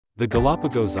The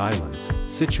Galápagos Islands,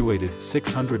 situated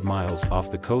 600 miles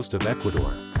off the coast of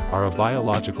Ecuador, are a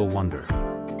biological wonder.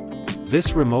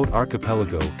 This remote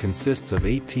archipelago consists of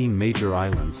 18 major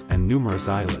islands and numerous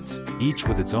islets, each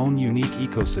with its own unique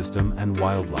ecosystem and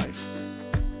wildlife.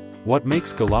 What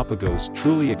makes Galápagos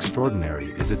truly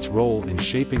extraordinary is its role in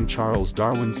shaping Charles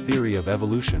Darwin's theory of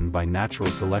evolution by natural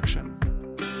selection.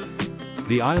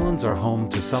 The islands are home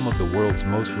to some of the world's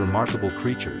most remarkable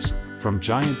creatures, from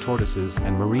giant tortoises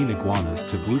and marine iguanas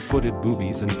to blue-footed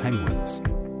boobies and penguins,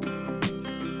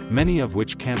 many of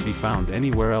which can't be found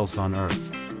anywhere else on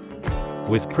Earth.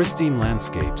 With pristine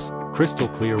landscapes,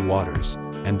 crystal-clear waters,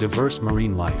 and diverse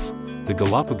marine life, the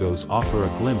Galápagos offer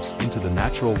a glimpse into the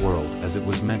natural world as it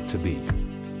was meant to be.